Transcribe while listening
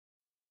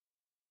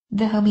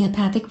The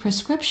homeopathic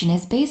prescription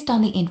is based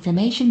on the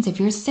information of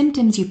your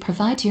symptoms you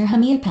provide to your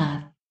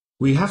homeopath.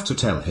 We have to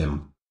tell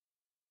him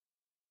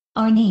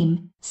Our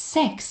name,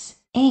 sex,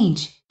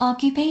 age,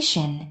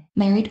 occupation,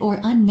 married or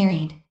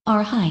unmarried,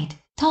 our height,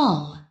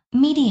 tall,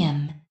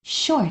 medium,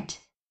 short,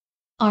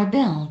 our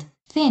build,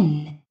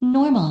 thin,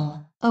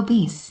 normal,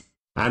 obese.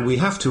 and we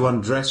have to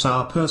undress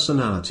our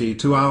personality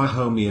to our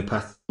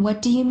homeopath.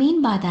 What do you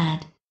mean by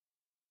that?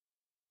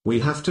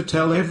 We have to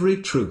tell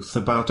every truth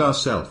about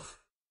ourselves.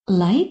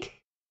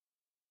 Like?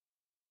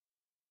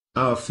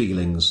 Our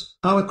feelings,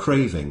 our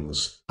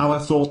cravings, our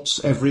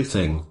thoughts,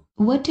 everything.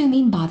 What do you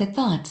mean by the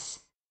thoughts?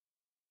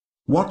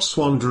 What's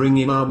wandering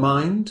in our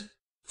mind?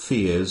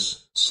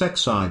 Fears,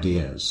 sex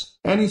ideas,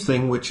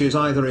 anything which is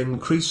either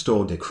increased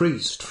or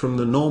decreased from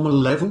the normal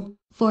level.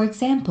 For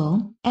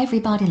example,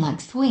 everybody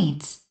likes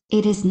sweets.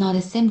 It is not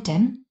a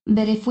symptom,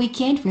 but if we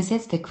can't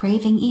resist the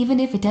craving even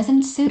if it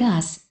doesn't suit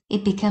us,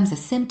 it becomes a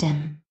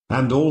symptom.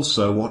 And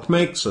also what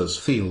makes us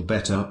feel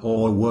better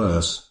or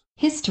worse.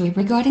 History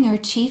regarding our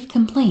chief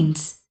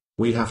complaints.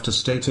 We have to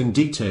state in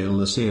detail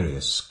the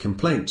serious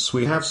complaints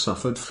we have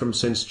suffered from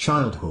since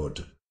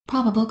childhood.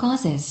 Probable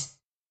causes.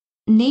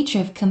 Nature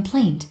of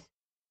complaint.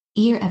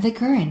 Year of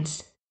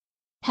occurrence.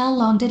 How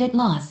long did it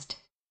last?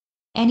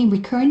 Any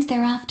recurrence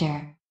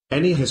thereafter.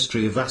 Any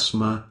history of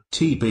asthma,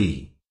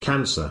 TB,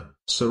 cancer,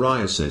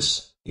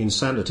 psoriasis,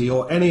 insanity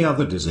or any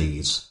other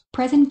disease.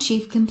 Present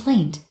chief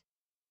complaint.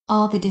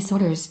 All the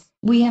disorders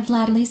we have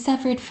latterly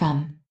suffered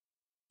from.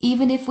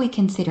 Even if we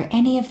consider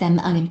any of them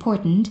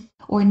unimportant,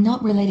 or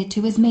not related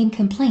to his main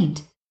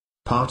complaint.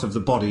 Part of the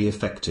body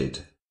affected.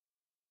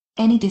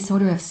 Any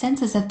disorder of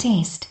senses of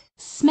taste,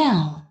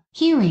 smell,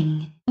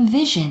 hearing,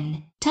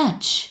 vision,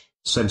 touch.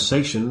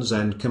 Sensations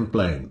and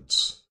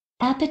complaints.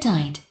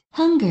 Appetite,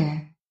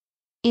 hunger.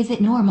 Is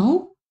it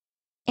normal?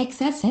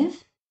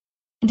 Excessive?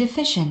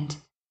 Deficient?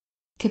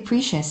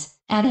 Capricious,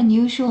 at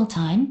unusual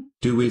time?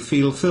 Do we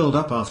feel filled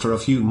up after a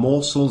few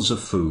morsels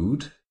of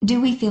food? Do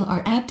we feel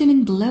our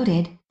abdomen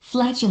bloated,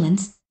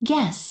 flatulence,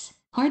 gas,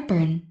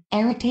 heartburn,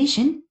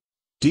 irritation?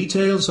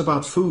 Details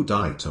about food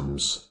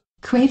items.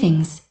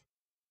 Cravings.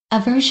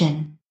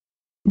 Aversion.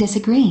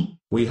 Disagree.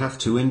 We have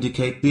to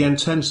indicate the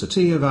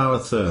intensity of our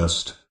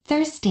thirst.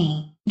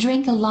 Thirsty.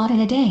 Drink a lot in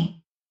a day.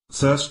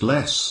 Thirst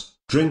less.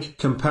 Drink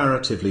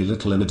comparatively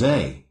little in a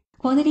day.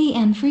 Quantity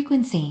and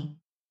frequency.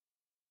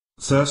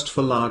 Thirst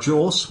for large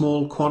or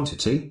small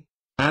quantity,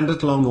 and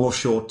at long or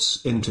short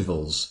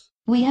intervals.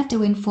 We have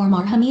to inform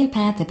our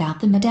homeopath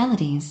about the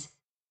modalities.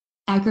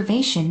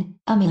 Aggravation,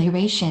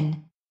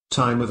 amelioration.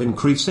 Time of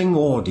increasing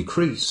or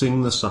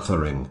decreasing the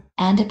suffering.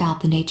 And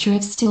about the nature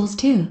of stools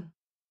too.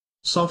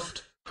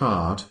 Soft,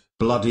 hard,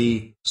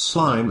 bloody,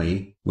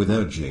 slimy, with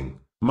urging,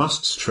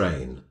 must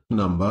strain,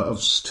 number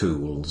of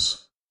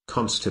stools,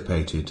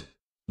 constipated,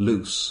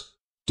 loose,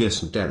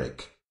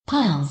 dysenteric.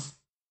 Piles.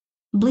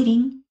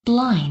 Bleeding,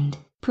 blind,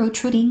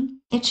 protruding,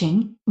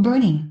 itching,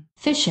 burning,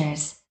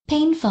 fissures,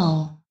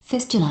 painful,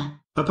 fistula.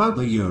 About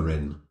the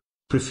urine.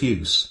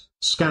 Profuse,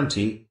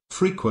 scanty,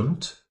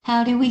 frequent.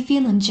 How do we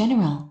feel in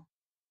general?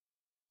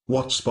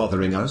 What's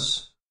bothering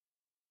us?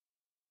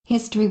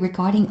 History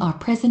regarding our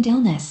present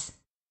illness.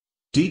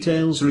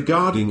 Details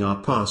regarding our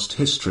past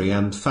history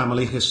and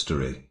family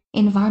history.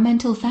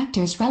 Environmental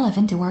factors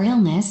relevant to our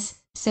illness,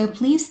 so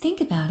please think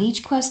about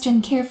each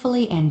question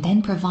carefully and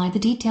then provide the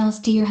details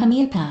to your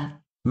homeopath.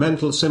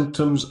 Mental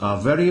symptoms are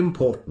very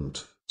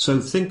important, so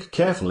think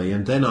carefully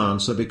and then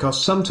answer,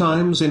 because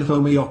sometimes in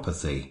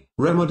homeopathy,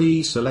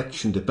 remedy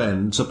selection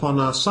depends upon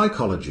our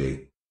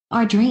psychology.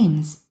 Our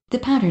dreams, the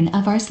pattern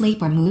of our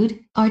sleep or mood,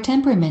 our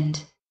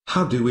temperament.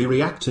 How do we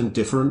react in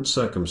different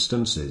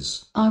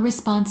circumstances? Our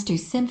response to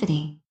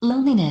sympathy,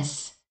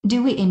 loneliness.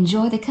 Do we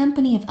enjoy the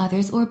company of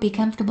others or be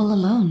comfortable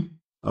alone?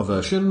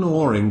 Aversion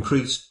or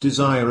increased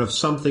desire of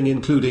something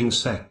including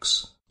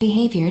sex.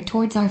 Behavior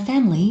towards our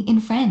family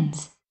and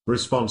friends.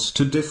 Response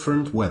to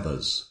different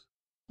weathers.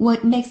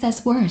 What makes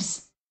us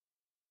worse?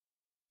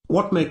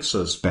 What makes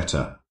us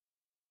better?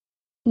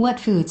 What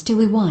foods do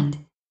we want?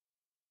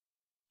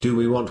 Do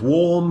we want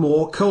warm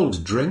or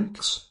cold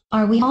drinks?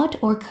 Are we hot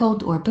or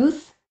cold or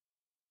both?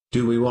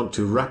 Do we want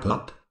to wrap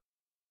up?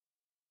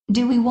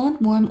 Do we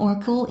want warm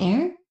or cool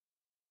air?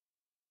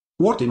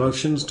 What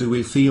emotions do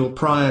we feel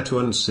prior to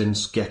and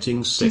since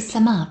getting sick? To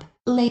sum up,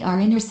 let our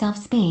inner self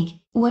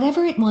speak,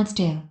 whatever it wants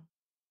to.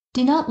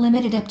 Do not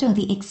limit it up to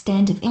the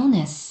extent of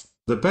illness.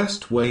 The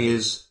best way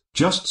is,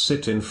 just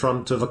sit in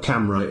front of a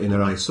camera in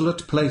an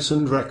isolate place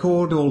and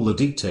record all the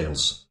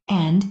details.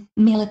 And,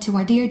 mail it to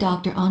our dear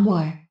Dr.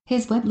 Anwar.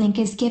 His web link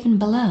is given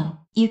below.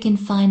 You can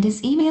find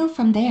his email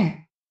from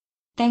there.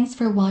 Thanks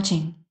for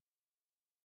watching.